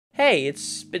hey,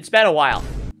 it's been a while.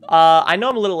 I know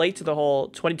I'm a little late to the whole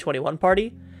 2021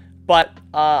 party, but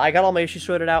I got all my issues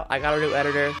sorted out. I got a new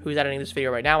editor who's editing this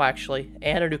video right now, actually,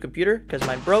 and a new computer because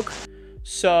mine broke.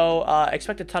 So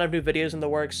expect a ton of new videos in the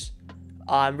works.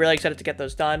 I'm really excited to get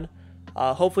those done.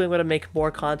 Hopefully I'm going to make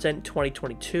more content in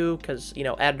 2022 because, you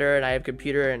know, editor and I have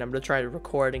computer and I'm going to try to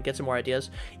record and get some more ideas.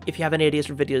 If you have any ideas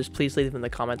for videos, please leave them in the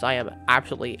comments. I am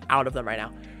absolutely out of them right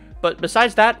now. But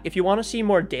besides that, if you want to see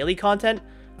more daily content,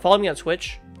 follow me on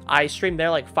Twitch. I stream there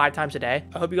like 5 times a day.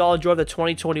 I hope you all enjoy the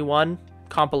 2021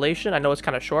 compilation. I know it's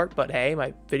kind of short, but hey,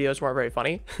 my videos weren't very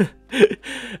funny.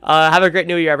 Have a great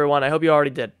new year, everyone. I hope you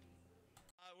already did.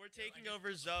 We're taking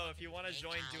over Zoe. If you want to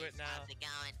join, do it now. How's it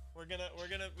going? We're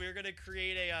gonna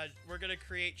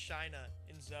create a China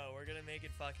in Zoe. We're gonna make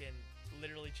it fucking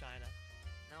literally China.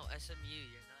 No, SMU,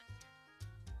 you're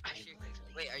not.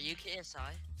 Wait, are you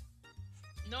KSI?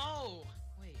 No!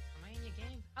 Wait, am I in your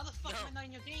game? How the fuck No. am I not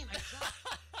in your game? I dropped.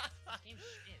 This game's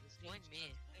shit. This Join game's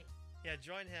me. shit. Yeah,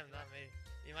 join him, not me.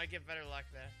 You might get better luck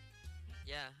there.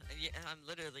 Yeah, I'm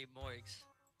literally Morgs.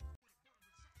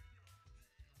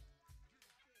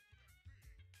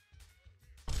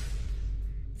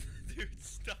 Dude,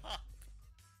 stop.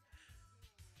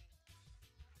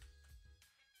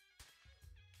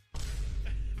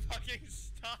 Fucking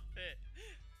stop it.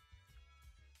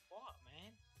 What,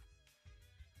 man?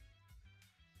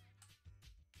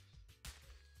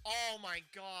 Oh my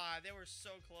god, they were so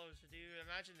close, dude.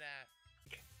 Imagine that.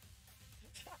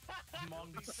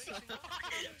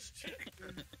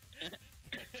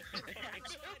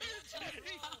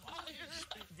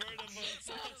 Burn amongst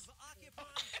us.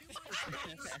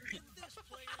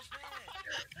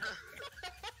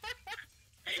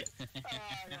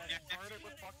 Burn it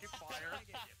with fucking fire.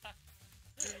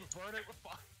 Burn it with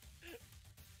fire.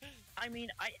 I mean,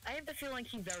 I have the feeling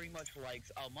he very much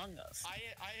likes Among Us. I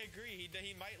agree.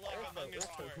 He might like Among Us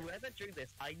Also, more. whoever drew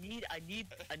this, I need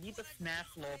the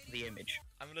FNAF lore for the image.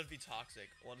 I'm gonna be toxic.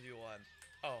 1v1.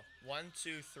 Oh, 1,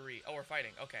 2, 3. Oh, we're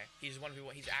fighting. Okay, he's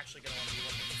 1v1. He's actually gonna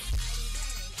 1v1 me.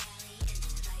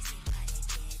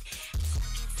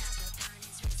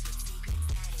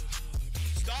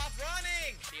 Stop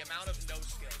running! The amount of no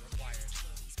skill required.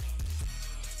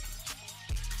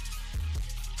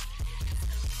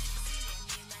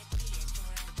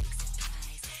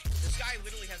 This guy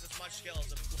literally has as much skill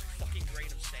as a fucking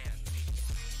grain of sand.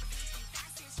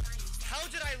 How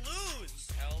did I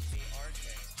lose? Help me, RK.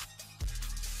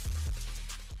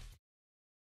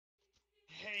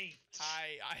 Hate.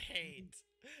 I hate.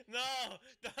 No!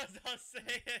 Don't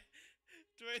say it!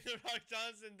 Dwayne The Rock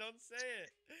Johnson, don't say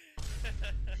it!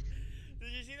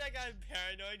 Did you see that guy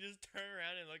paranoid just turn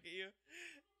around and look at you?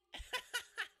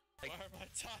 Where are my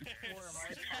tires? Where are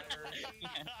my tires?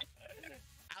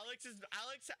 Alex's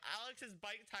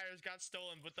bike tires got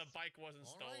stolen, but the bike wasn't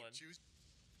stolen.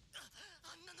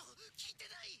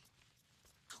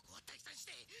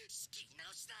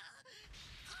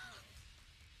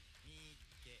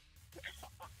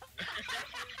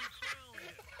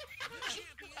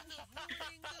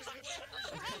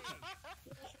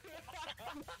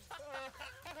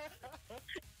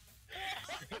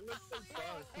 He looks so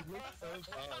fast. He looks so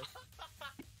fast.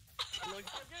 I'll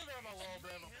give him a little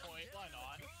bit of a point. Why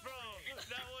not? Bro,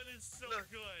 that one is so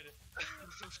good.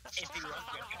 If you want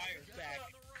your tires back,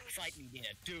 fight me in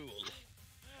a duel.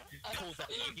 Pulls out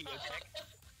radio tech.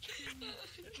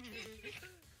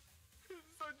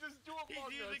 So just do a He's Among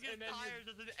Us using his and then tires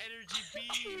as an energy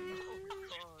beam.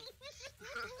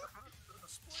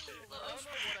 I don't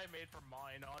know what I made for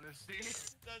mine, honestly.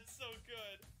 That's so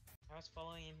good. I was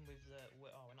following him with the.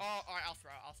 Oh, we're not. Oh, alright, I'll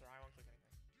throw. I won't click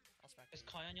anything. I'll spec. Is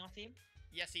Kai on your team?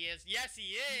 Yes, he is. Yes,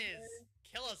 he is.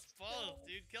 Kill us both,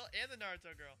 dude. Kill and the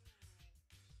Naruto girl.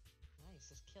 Nice,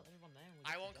 just kill everyone there.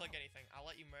 I won't click anything. I'll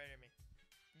let you murder me.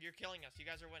 You're killing us. You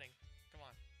guys are winning. Come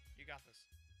on. You got this.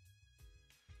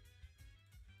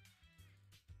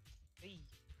 We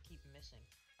keep missing.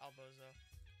 Albozo.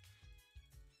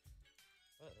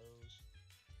 Uh-ohs.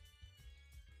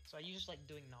 So are you just like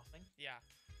doing nothing? Yeah.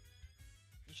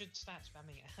 You should start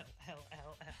spamming L.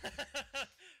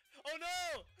 Oh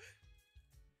no!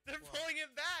 They're What? pulling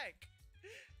it back!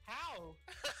 How?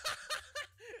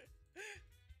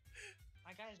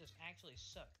 My guys just actually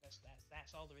suck.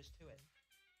 That's all there is to it.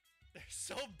 They're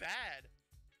so bad!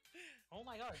 Oh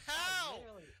my god. How?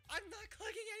 Literally. I'm not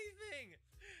clicking anything!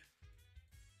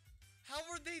 How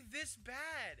were they this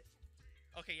bad?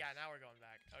 Okay, yeah, now we're going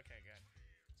back. Okay, good.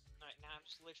 Alright, now I'm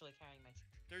just literally carrying my team.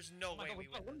 There's no Oh my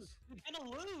way god, we win this. We're gonna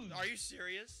lose! Are you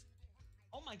serious?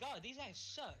 Oh my god, these guys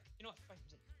suck. You know what?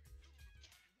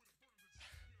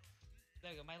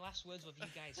 There we go. My last words were, "You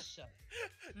guys suck."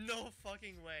 No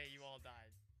fucking way you all died.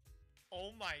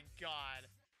 Oh my god.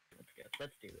 Let's go.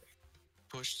 Let's do this.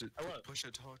 Push it. Hello. Push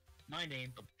it. Talk. My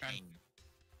name.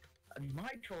 My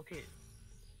talk is.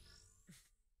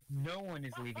 No one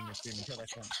is leaving this room until I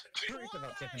come. Truth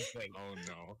about Deven's weight. Oh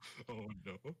no. Oh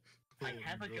no. I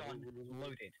have a gun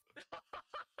loaded.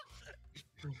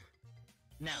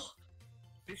 Now,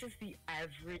 this is the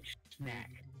average snack.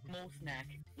 Small snack.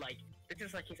 Like, this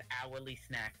is like his hourly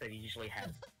snack that he usually has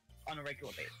on a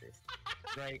regular basis.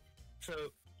 Right? So,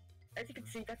 as you can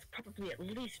see, that's probably at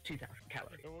least 2,000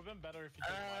 calories. It would have been better if you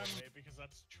did it my way, because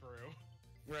that's true.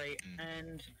 Right,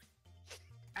 and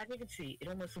as you can see, it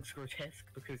almost looks grotesque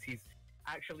because he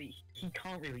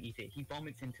can't really eat it. He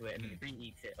vomits into it and then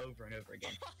re-eats it over and over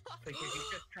again. Because he's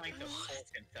just trying to force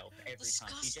himself every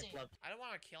time. He just Disgusting. loves. I don't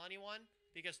want to kill anyone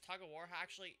because tug of war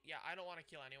actually, yeah, I don't want to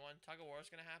kill anyone. Tug of war is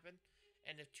gonna happen,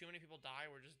 and if too many people die,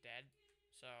 we're just dead.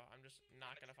 So I'm just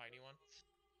not gonna fight anyone.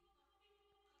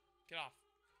 Get off.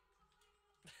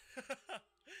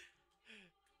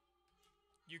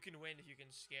 You can win if you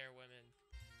can scare women.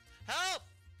 Help!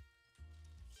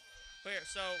 Wait,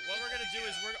 so what we're gonna do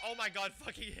is oh my god,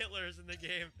 fucking Hitler is in the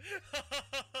game.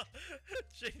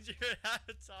 Change your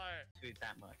avatar. Food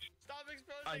that much. Stop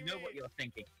exposing I know me. what you're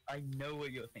thinking. I know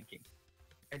what you're thinking.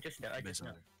 I just know.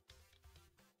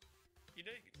 You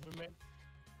did.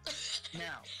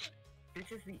 Now,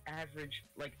 this is the average.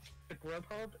 Like, the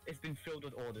Grubhub has been filled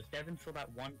with orders. Devin saw that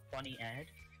one funny ad,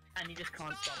 and he just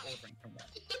can't stop ordering from there.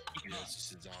 He can't. Yes,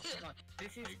 this is awesome.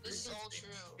 This is This is all true.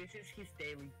 This is his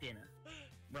daily dinner,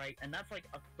 right? And that's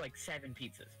like 7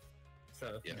 pizzas.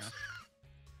 So you Yes. know.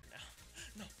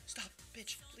 No, stop,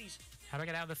 bitch, please. How do I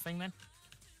get out of this thing then?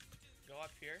 Go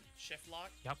up here, shift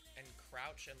lock, Yep. and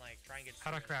crouch and like try and get.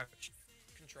 How do I through it. crouch?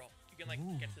 Control. You can like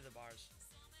Ooh. get through the bars,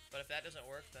 but if that doesn't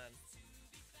work, then.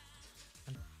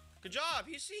 Good job.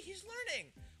 You see, he's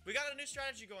learning. We got a new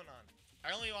strategy going on.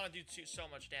 I only want to do so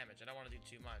much damage. I don't want to do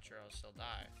too much, or else he'll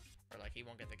die, or like he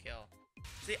won't get the kill.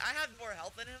 See, I have more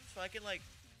health than him, so I can like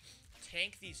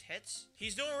tank these hits.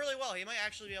 He's doing really well. He might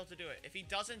actually be able to do it. If he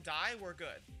doesn't die, we're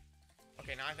good.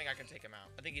 Okay, now I think I can take him out.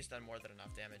 I think he's done more than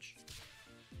enough damage.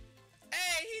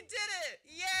 Hey, he did it!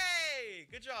 Yay!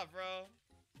 Good job, bro.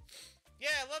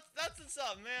 Yeah, that's what's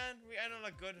up, man. We end on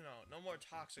a good note. No more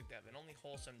toxic Deven, only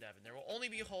wholesome Deven. There will only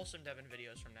be wholesome Deven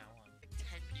videos from now on.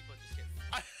 10 people just get.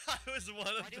 I was one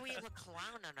of Why do them. we have a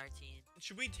clown on our team?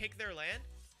 Should we take their land?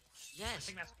 I Yes.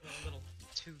 think that's a little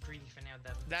too greedy for now,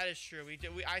 Devin. That is true.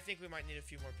 I think we might need a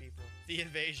few more people. The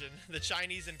invasion, the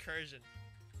Chinese incursion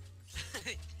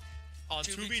on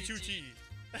 2B2T.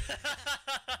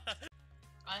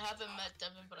 I haven't met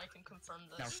Devin, but I can confirm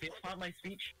Now, this. this part of my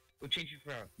speech will change you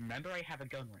forever. Remember, I have a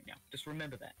gun right now. Just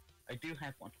remember that. I do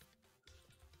have one.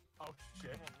 Oh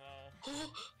shit. Oh no.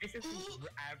 This is the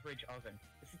average oven.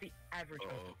 This is the average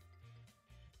oven.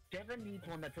 Devin needs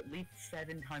one that's at least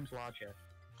 7 times larger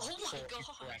Oh my for his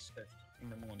god! breakfast in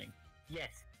the morning.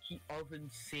 Yes, he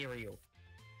ovens cereal.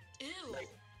 Ew! Like-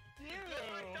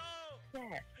 No.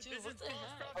 Yeah. Dude, This what is the false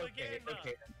heck? Okay, propaganda.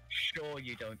 okay then. Sure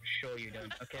you don't. Sure you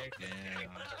don't. Okay. Yeah.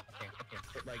 Okay.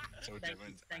 But like, So thank you,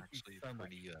 Devin's thank you actually so much.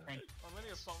 pretty. Thank you. I'm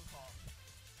getting a phone call.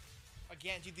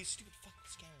 Again, dude, these stupid fucking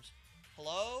scammers.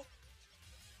 Hello?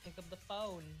 Pick up the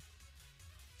phone.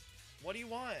 What do you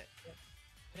want?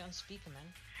 Put it on speaker, man.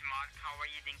 Mark, how are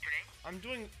you doing today? I'm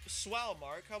doing swell,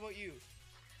 Mark. How about you?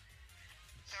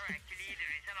 Sir, actually, the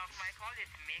reason of my call is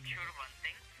to make sure one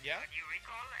thing. Yeah? Do you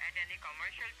recall at any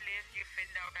commercial place you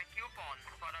filled out a coupon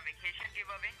for a vacation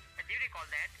giveaway? Do you recall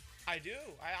that? I do.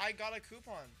 I got a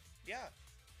coupon. Yeah.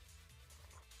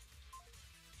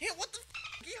 Yeah, what the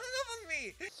f***? He hung up on me!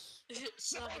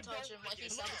 Sabotage him like he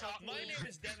sabotaged My me. name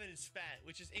is Devin is fat,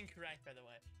 which is incorrect, by the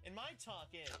way. And my talk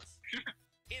is...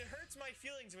 It hurts my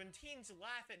feelings when teens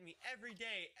laugh at me every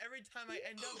day, every time I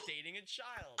end up dating a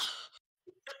child.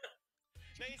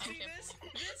 Now you see this?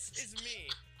 This is me.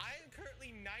 I am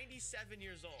currently 97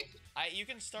 years old. You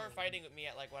can start fighting with me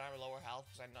at like when I'm lower health,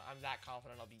 because I'm that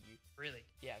confident I'll beat you. Really?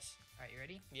 Yes. Alright, you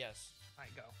ready? Yes.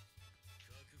 Alright, go.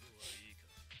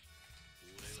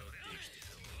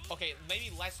 Okay,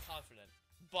 maybe less confident,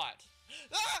 but...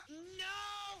 Ah!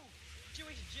 No!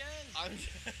 Jewish germs! I'm...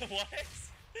 What?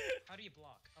 How do you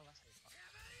block? Oh, that's how you block.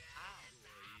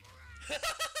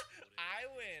 I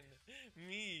win.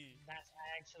 Me. That's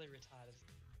actually retarded.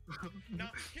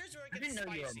 Now, here's where it I gets didn't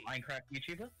know you were a spicy. Minecraft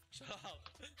YouTuber. Shut up.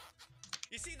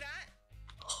 You see that?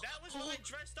 That was what I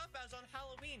dressed up as on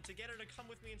Halloween to get her to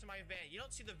come with me into my van. You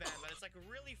don't see the van, but it's like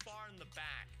really far in the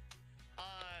back.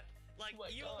 Like, Oh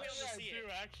my you won't be able Yeah, to I see do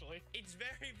it. actually. It's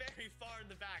very, very far in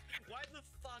the back. Why the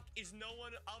fuck is no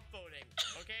one upvoting?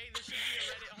 Okay, this should be a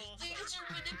Reddit whole. Because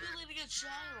you're manipulating a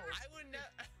child. I would not.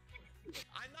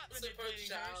 I'm not It's a manipulating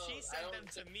her. child. She I sent don't them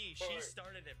to me. support. She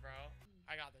started it, bro.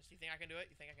 I got this. You think I can do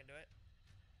it? You think I can do it?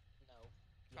 No.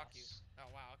 Fuck you. Yes. Oh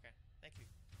wow. Okay. Thank you.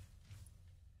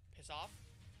 Piss off.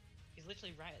 He's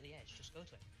literally right at the edge. Just go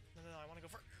to him. No. I want to go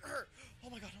for her. Oh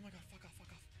my god. Fuck off.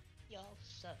 Y'all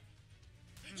suck.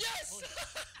 Yes.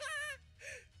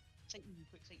 Say easy,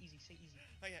 quick. Say easy. Say easy.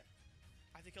 Not yet.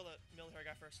 I have to kill the military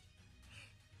guy first.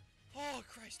 Oh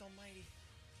Christ Almighty.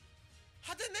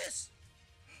 How did this?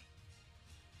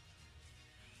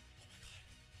 Oh my god.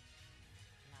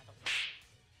 Nah, don't.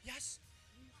 Yes.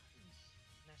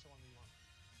 That's the one we want.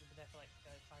 We'll be there for like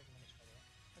 5 minutes, by the way.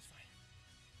 That's fine.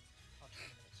 Or 20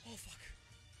 minutes. Oh fuck.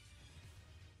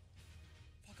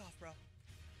 Fuck off, bro.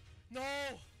 No.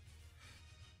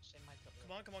 Same mic up.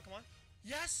 Come on.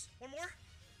 Yes. One more.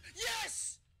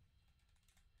 Yes.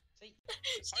 See?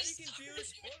 Are you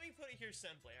confused? Let me put it here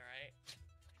simply, alright?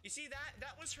 You see,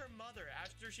 that was her mother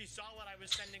after she saw what I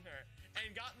was sending her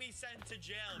and got me sent to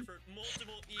jail for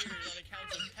multiple years on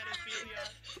accounts of pedophilia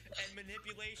and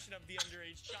manipulation of the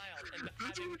underage child and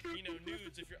having,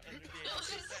 nudes if you're under the age of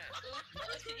consent.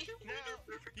 Now,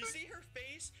 you see her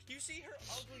face? You see her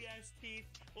ugly ass teeth?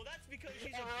 Well, that's because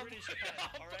she's a British pet,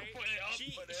 alright?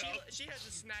 She has a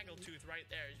snaggle tooth right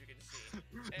there, as you can see.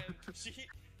 And she...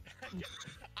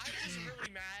 I'm just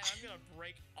really mad. I'm gonna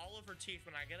break all of her teeth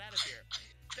when I get out of here.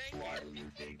 Thank you. Why are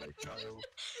you being a child?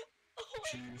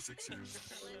 She's 6 years.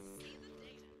 Let's see the